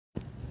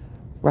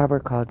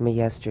Robert called me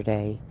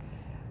yesterday.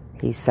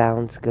 He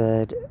sounds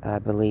good. I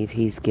believe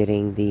he's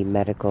getting the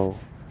medical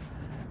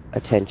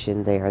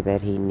attention there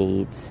that he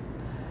needs.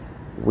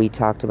 We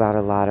talked about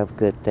a lot of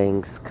good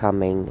things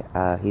coming.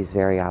 He's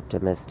very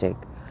optimistic.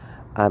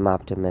 I'm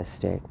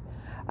optimistic.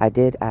 I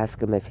did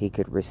ask him if he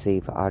could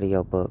receive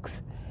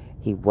audiobooks.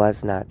 He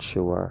was not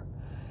sure.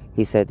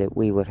 He said that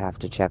we would have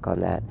to check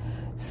on that.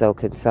 So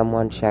can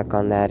someone check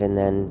on that and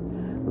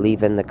then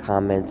leave in the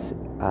comments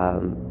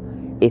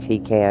if he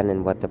can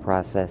and what the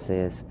process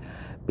is?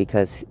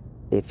 Because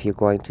if you're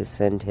going to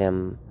send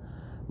him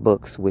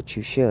books, which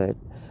you should,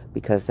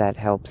 because that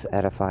helps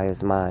edify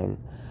his mind,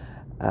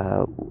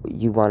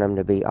 you want him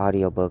to be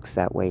audiobooks.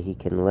 That way he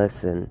can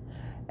listen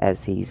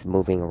as he's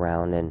moving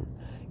around and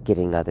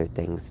getting other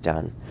things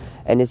done.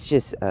 And it's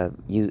just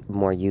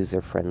more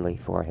user-friendly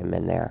for him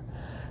in there.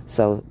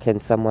 So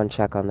can someone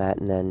check on that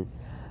and then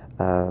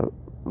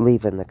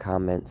leave in the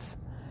comments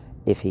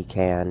if he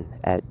can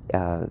at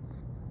the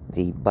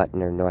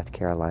Butner, North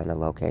Carolina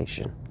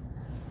location.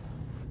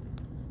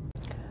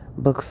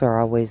 Books are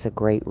always a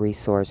great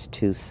resource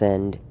to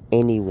send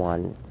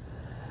anyone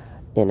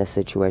in a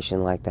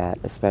situation like that,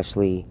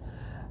 especially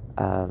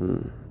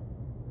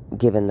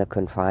given the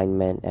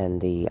confinement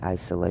and the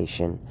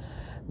isolation,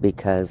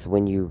 because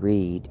when you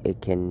read,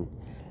 it can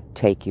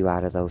take you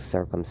out of those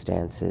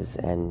circumstances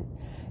and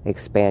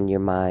expand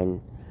your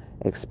mind,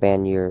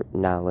 expand your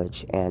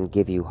knowledge, and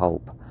give you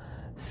hope.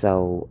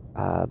 So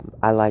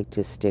I like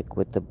to stick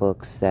with the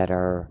books that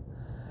are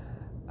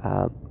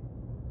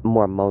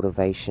more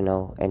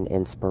motivational and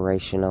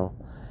inspirational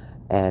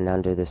and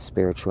under the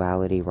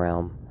spirituality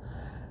realm.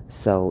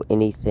 So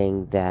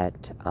anything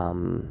that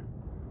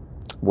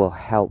will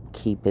help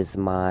keep his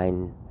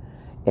mind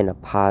in a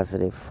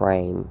positive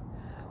frame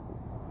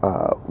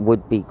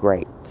would be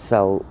great.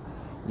 So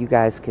you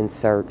guys can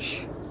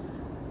search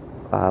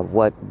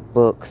what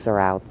books are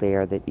out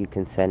there that you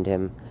can send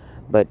him,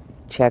 but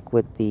check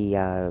with the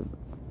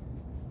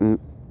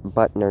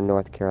Butner,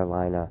 North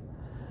Carolina,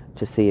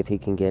 to see if he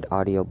can get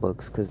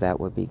audiobooks, because that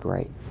would be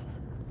great.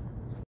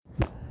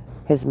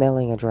 His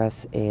mailing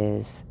address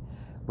is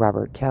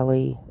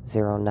Rkelly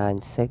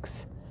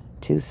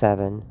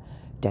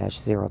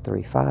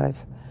 09627-035,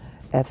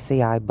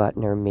 FCI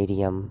Butner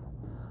Medium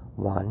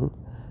 1,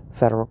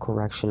 Federal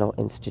Correctional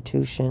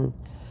Institution,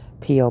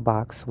 P.O.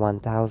 Box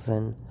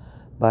 1000,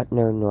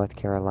 Butner, North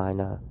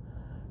Carolina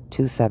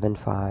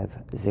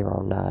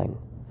 27509.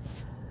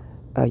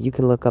 You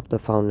can look up the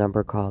phone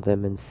number, call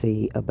them, and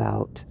see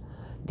about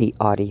the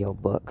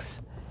audiobooks,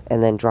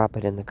 and then drop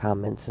it in the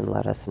comments and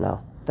let us know.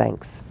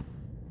 Thanks.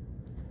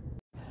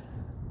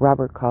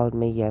 Robert called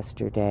me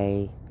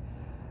yesterday.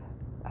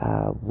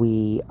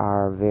 We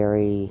are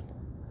very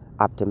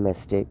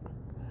optimistic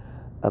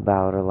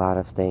about a lot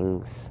of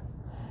things,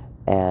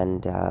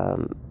 and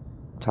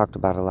talked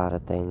about a lot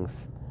of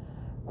things.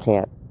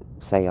 Can't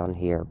say on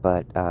here,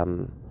 but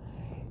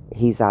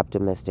he's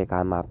optimistic,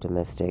 I'm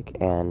optimistic,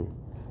 and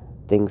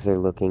things are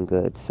looking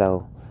good.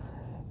 So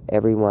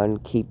everyone,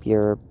 keep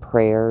your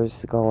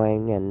prayers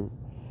going and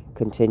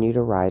continue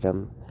to write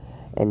them.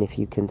 And if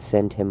you can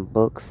send him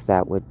books,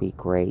 that would be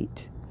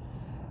great.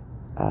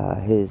 I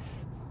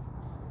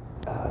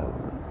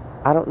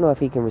don't know if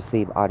he can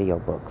receive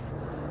audiobooks,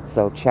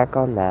 so check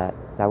on that.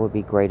 That would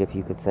be great if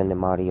you could send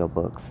him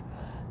audiobooks.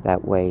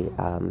 That way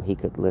he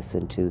could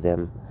listen to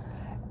them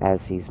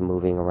as he's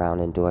moving around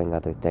and doing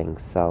other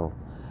things. So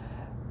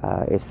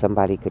if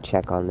somebody could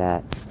check on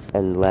that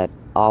and let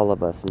all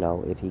of us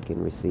know if he can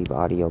receive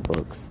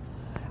audiobooks.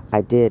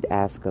 I did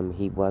ask him,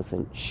 he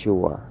wasn't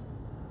sure.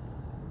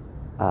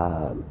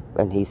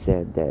 And he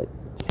said that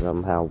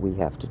somehow we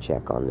have to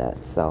check on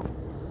that. So